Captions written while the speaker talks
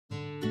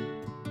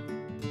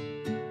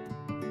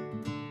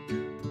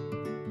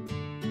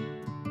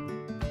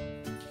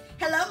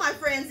Hello my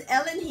friends,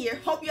 Ellen here.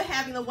 Hope you're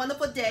having a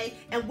wonderful day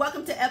and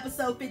welcome to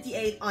episode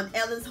 58 on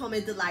Ellen's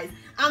Homemade Delights.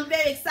 I'm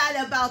very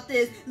excited about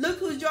this. Look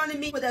who's joining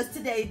me with us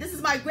today. This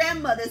is my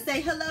grandmother.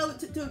 Say hello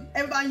to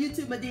everybody on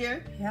YouTube, my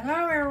dear.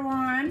 Hello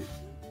everyone.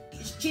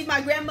 She's my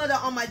grandmother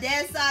on my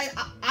dad's side.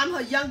 I'm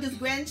her youngest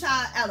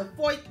grandchild out of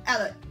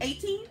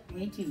 18?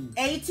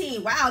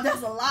 18. Wow,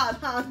 that's a lot,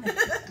 huh?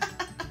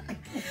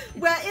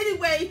 Well,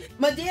 anyway,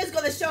 my dear's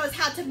going to show us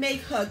how to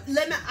make her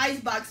lemon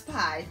icebox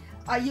pie.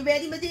 Are you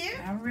ready, my dear?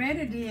 I'm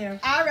ready, dear.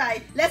 All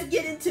right, let's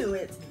get into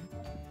it.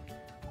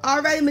 All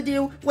right, my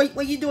dear, what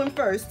are you doing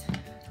first?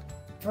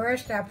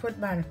 First, I put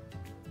my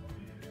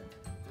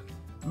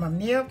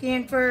milk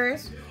in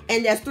first.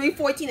 And that's 3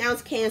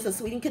 14-ounce cans of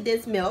sweetened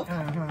condensed milk.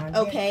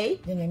 Okay.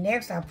 Then the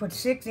next, I put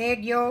 6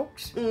 egg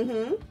yolks.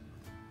 Mm-hmm.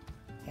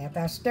 After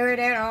I stir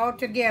that all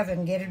together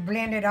and get it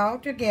blended all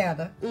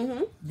together,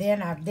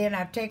 then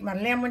I take my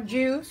lemon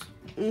juice.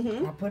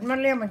 I put my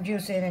lemon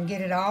juice in and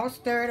get it all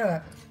stirred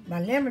up. My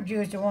lemon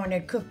juice is the one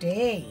that cooked the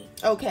egg.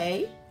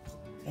 Okay.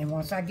 And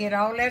once I get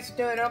all that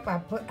stirred up, I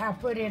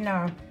put in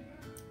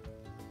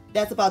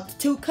that's about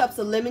 2 cups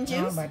of lemon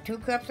juice. About 2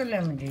 cups of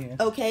lemon juice.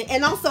 Okay,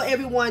 and also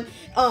everyone,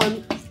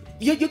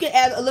 you can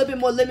add a little bit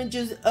more lemon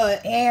juice.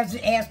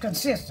 As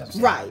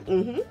consistency. Right.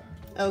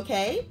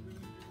 Okay.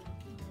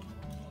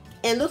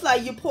 And looks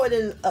like you poured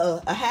in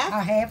a half.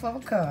 A half of a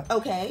cup.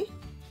 Okay.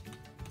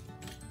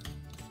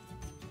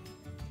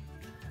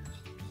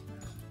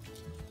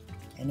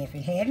 And if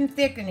it hadn't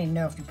thickened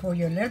enough, you pour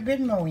you a little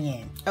bit more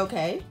in.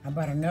 Okay.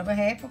 About another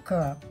half a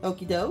cup.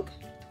 Okie doke.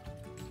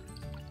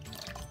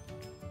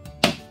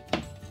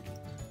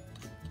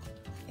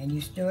 And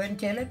you stir it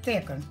until it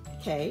thickens.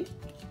 Okay.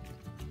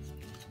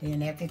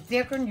 Then after it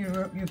thickens,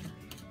 you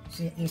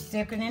see it's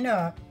thickening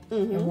up.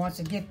 And once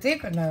it gets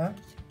thick enough,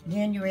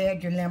 then you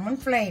add your lemon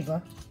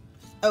flavor.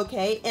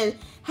 Okay. And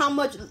how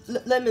much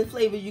lemon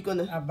flavor you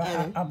gonna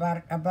add?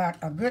 About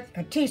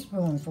a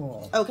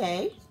teaspoonful.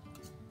 Okay.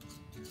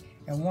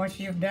 And once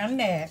you've done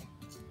that,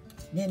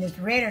 then it's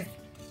ready.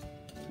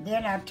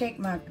 Then I take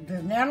my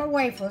vanilla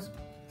wafers,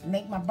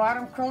 make my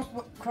bottom crust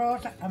with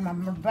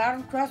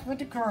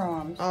the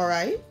crumbs. All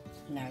right.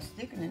 Now it's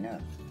thickening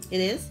up. It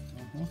is?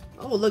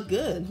 Oh, look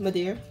good, my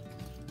dear.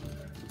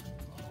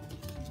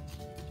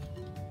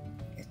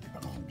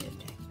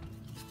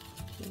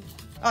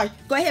 All right,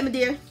 go ahead, my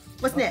dear.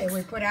 What's next?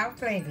 We put our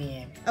flavor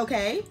in.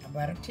 Okay.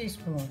 About a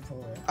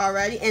teaspoonful. All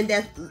righty, and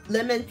that's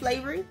lemon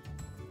flavoring?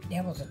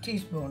 That was a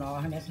teaspoon,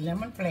 and that's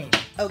lemon flavor.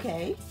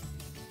 Okay.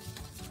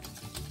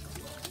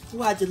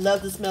 Well, I just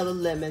love the smell of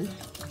lemon.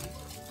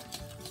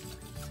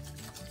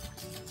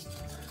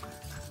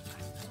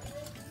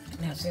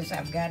 Now, since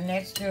I've gotten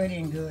that stirred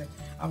in good,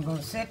 I'm going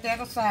to set that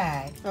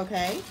aside.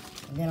 Okay.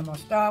 And then I'm going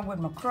to start with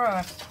my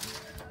crust.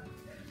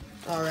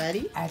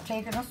 Alrighty. I have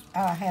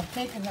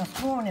taken a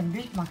spoon and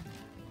beat my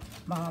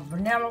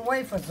vanilla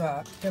wafers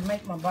up to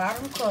make my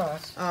bottom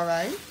crust. All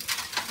right.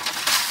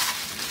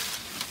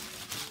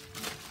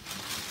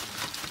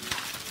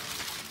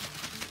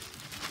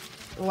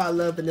 Oh, I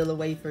love vanilla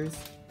wafers.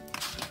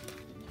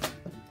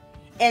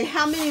 And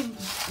how many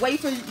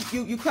wafers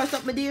you crushed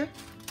up, my dear?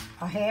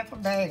 A half a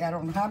bag. I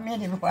don't know how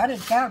many. I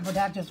didn't count, but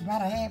that's just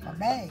about a half a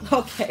bag.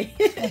 Okay.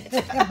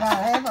 About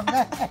a half a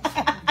bag.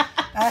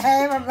 A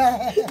half a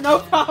bag. No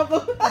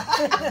problem.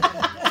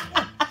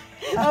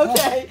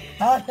 Okay.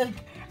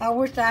 I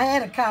wish I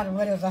had a counter,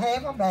 but it was a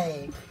half a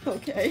bag.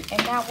 Okay.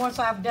 And now once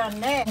I've done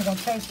that, I'm going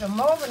to take some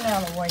more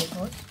vanilla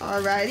wafers.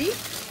 Alrighty.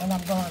 And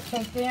I'm going to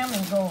take them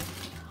and go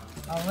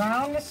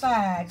around the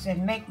sides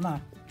and make my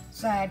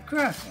side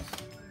crusts.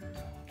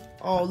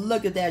 Oh,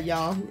 look at that,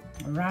 y'all.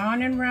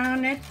 Round and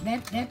round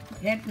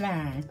that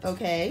line.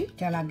 Okay.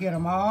 Till I get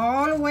them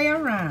all the way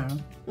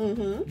around.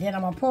 Then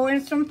I'm going to pour in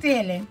some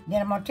filling.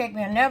 Then I'm going to take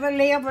me another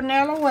layer of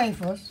vanilla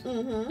wafers.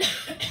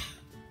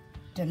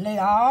 To lay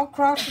all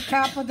across the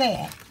top of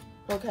that.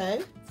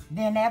 Okay.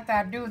 Then after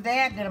I do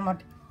that, then I'm going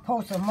to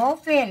pour some more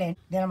filling.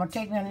 Then I'm going to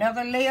take me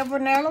another layer of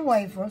vanilla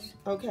wafers.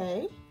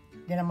 Okay.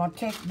 Then I'll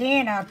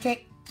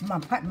take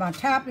my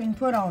topping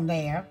put on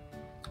there.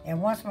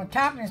 And once my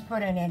topping is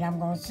put in it, I'm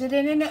going to sit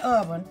it in the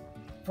oven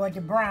for it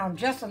to brown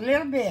just a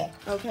little bit.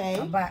 Okay.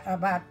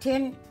 About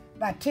 10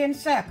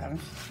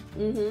 seconds.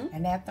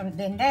 And after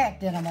then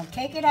I'm going to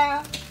take it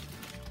out,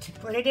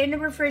 put it in the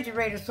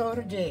refrigerator so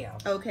it'll gel.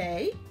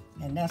 Okay.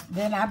 And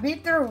then I'll be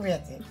through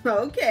with it.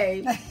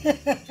 Okay.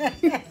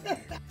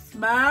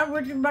 Smile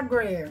with my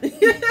grin.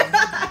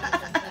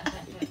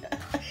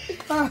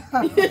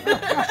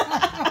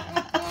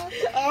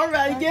 All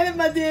right, get it,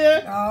 my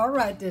dear. All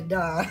right, then,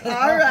 dog.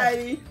 All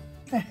righty.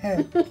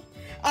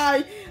 All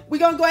right, we're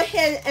going to go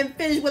ahead and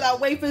finish with our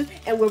wafers,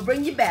 and we'll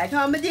bring you back,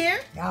 huh, my dear?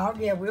 Oh,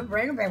 yeah, we'll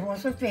bring them back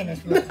once we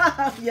finish with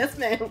it. Yes,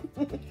 ma'am.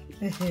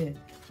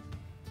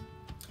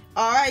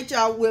 All right,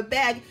 y'all, we're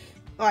back.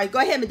 All right, go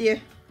ahead, my dear.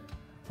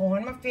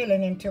 Pouring my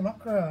filling into my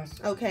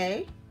crust.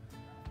 Okay.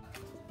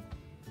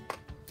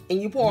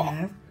 And you pour,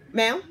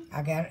 ma'am?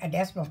 I got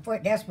that's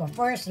my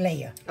first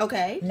layer.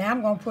 Okay. Now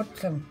I'm gonna put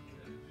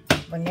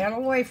vanilla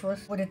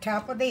wafers with the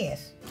top of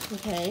this.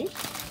 Okay.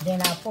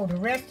 Then I'll pour the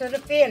rest of the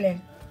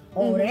filling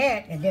over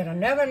that, and then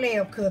another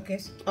layer of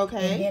cookies.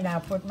 Okay. And then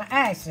I'll put my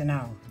icing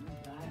on.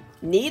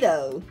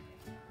 Neato.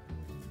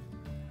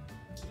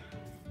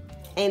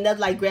 Ain't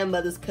nothing like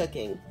grandmother's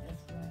cooking.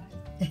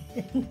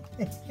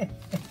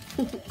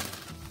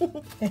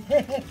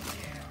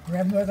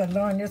 Grandmother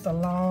learned this a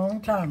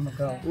long time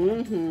ago.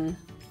 Mm-hmm.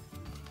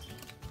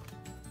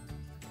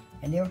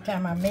 And every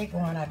time I make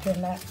one, I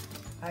cannot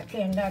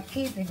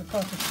keep it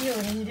because the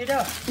children eat it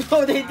up.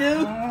 Oh, they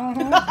do?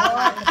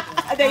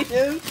 They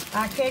do?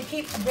 I can't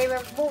keep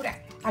it.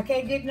 I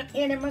can't get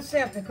any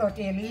myself because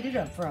they'll eat it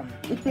up from me.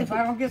 If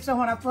I don't get some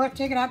when I first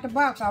take it out the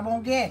box, I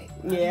won't get it.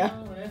 Yeah.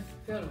 Oh, that's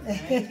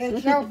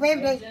good. So,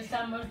 baby, Just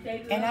how much they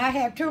love. and I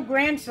have 2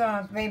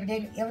 grandsons,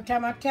 baby. Every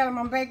time I tell them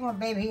I'm baking one,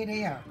 baby, here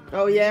they are.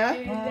 Oh, yeah?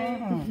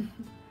 Mhm.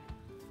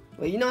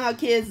 Well, you know how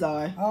kids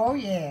are. Oh,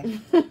 yeah.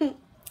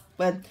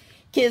 But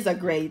kids are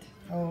great.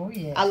 Oh,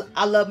 yes.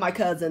 I love my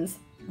cousins.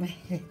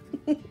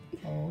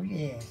 Oh,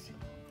 yes.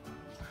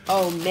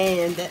 Oh,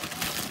 man.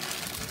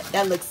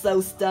 That looks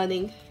so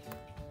stunning.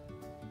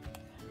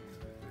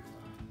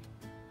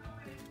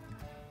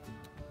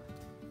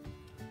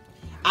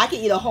 I can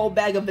eat a whole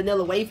bag of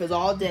vanilla wafers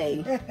all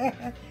day.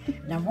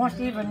 Now, once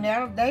the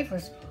vanilla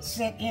wafers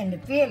set in the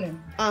filling,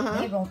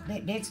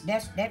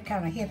 that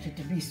kind of helps it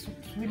to be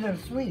a little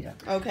sweeter.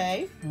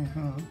 Okay.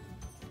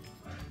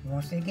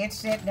 Once they get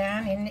set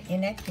down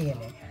in that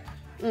filling,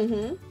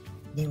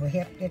 they will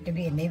help it to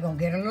be, and they're going to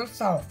get a little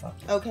softer.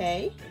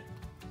 Okay.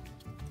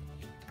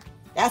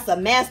 That's a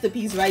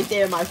masterpiece right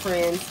there, my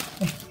friends.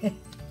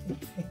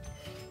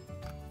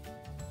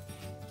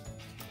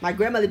 My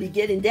grandmother be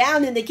getting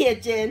down in the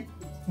kitchen.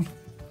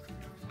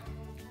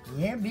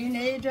 Yeah, being the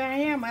age I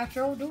am, I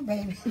sure do,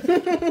 baby.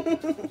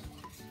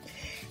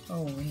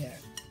 Oh, yeah.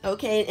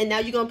 Okay, and now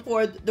you're going to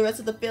pour the rest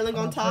of the filling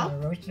on top?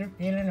 Put the rest of the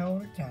filling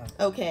over the top.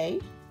 Okay.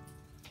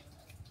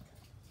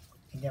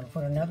 And then I'll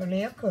put another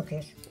layer of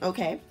cookies.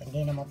 Okay. And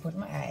then I'm going to put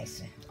my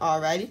icing.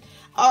 Alrighty.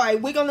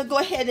 Alright, we're going to go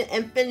ahead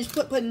and finish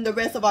putting the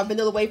rest of our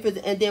vanilla wafers,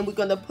 and then we're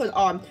going to put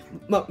our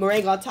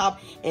meringue on top,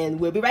 and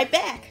we'll be right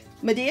back.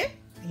 My dear?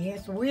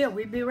 Yes, we'll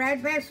be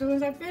right back as soon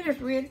as I finish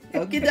with it.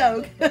 Okie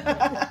doke.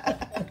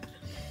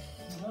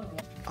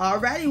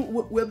 Alrighty,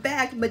 we're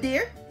back, my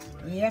dear.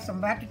 Yes, I'm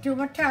about to do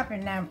my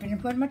topping now. I'm finna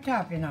put my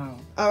topping on.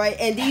 Alright,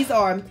 and these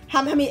are,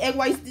 how many egg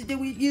whites did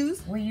we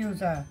use? We use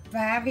 5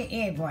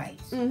 egg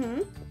whites.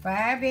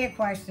 5 egg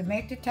whites to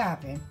make the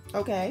topping.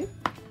 Okay.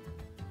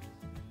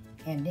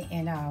 And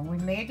we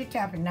made the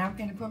topping. Now I'm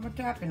finna put my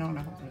topping on.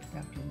 I hope it's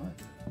not too much.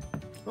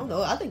 Oh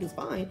no, I think it's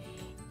fine.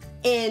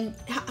 And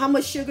how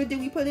much sugar did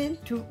we put in?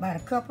 About a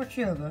cup of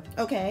sugar.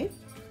 Okay.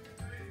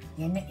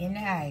 In the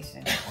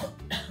icing.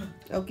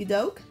 Okie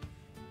doke.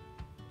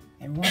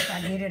 And once I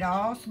get it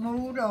all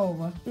smoothed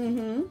over,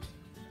 then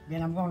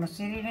I'm going to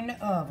sit it in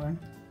the oven.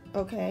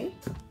 Okay.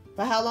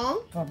 For how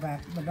long? For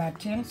about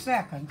 10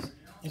 seconds.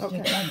 It's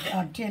Okay. just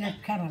until it's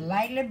kind of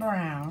lightly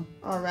brown.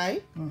 All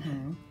right.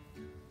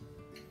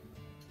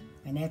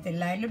 And after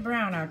lightly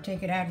brown, I'll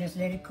take it out and just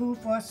let it cool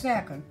for a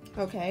second.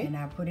 Okay. And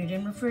I'll put it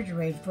in the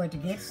refrigerator for it to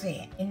get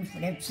set. And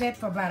it's set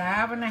for about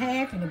 1.5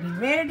 hours, and it'll be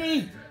ready to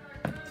eat.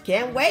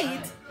 Can't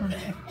wait.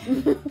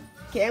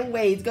 Can't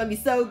wait. It's going to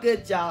be so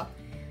good, y'all.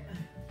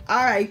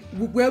 All right.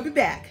 We'll be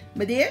back.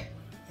 My dear?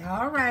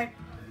 All right.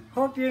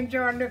 Hope you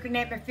enjoy looking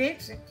at me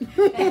fix it.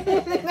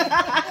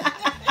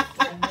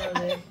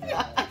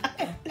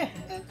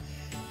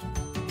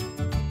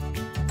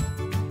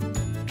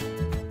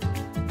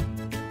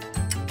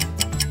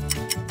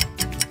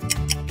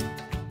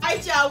 All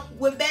right, y'all.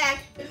 We're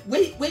back.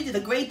 We did a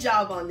great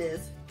job on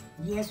this.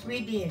 Yes,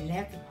 we did.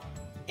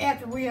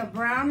 After we have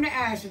browned the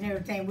ice and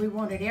everything, we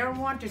wanted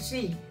everyone to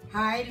see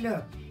how it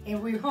looked.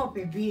 And we hope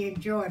it be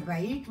enjoyed by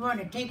each one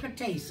to take a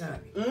taste of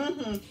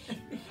it.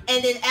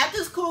 And then after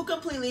it's cooled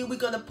completely, we're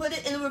going to put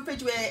it in the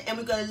refrigerator, and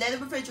we're going to let it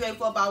refrigerate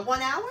for about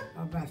 1 hour?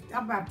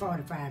 About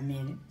 45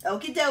 minutes.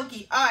 Okie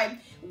dokie. All right.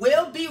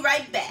 We'll be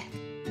right back.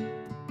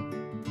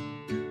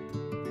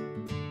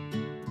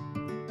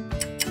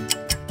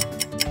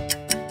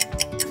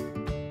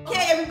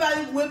 Okay,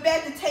 everybody. We're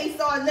back to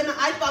taste our lemon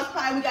icebox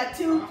pie. We got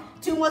two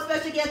more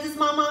special guests. This is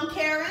my mom,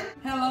 Karen.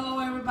 Hello,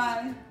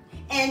 everybody.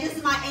 And this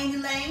is my Auntie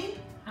Lane.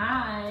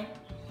 Hi.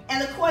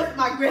 And of course,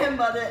 my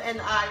grandmother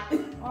and I.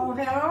 Oh,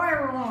 hello,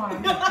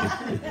 everyone.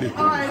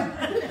 All right.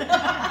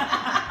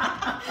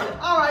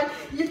 All right.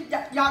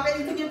 Y'all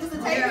ready to give this a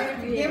taste?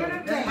 Yeah, give it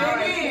a taste. All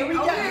right. Here we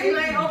go.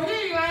 Over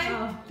here,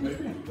 Elaine.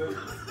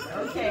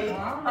 Okay.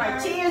 All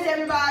right. Cheers,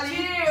 everybody.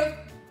 Cheers.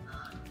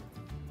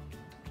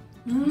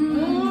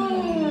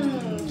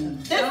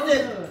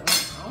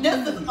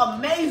 This is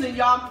amazing,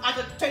 y'all. I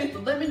can taste the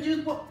lemon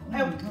juice. What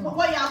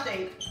y'all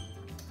think?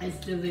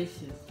 It's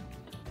delicious.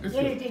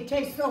 It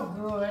tastes so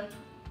good.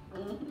 I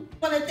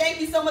want to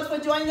thank you so much for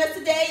joining us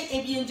today.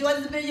 If you enjoyed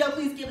this video,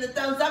 please give it a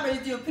thumbs up. I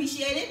really do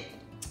appreciate it.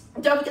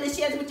 Don't forget to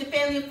share this with your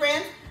family and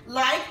friends.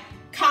 Like,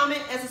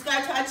 comment, and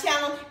subscribe to our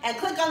channel. And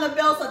click on the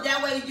bell so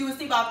that way you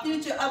receive our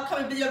future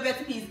upcoming video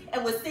recipes.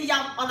 And we'll see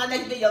y'all on our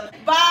next video.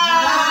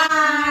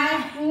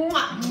 Bye!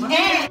 Bye.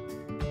 And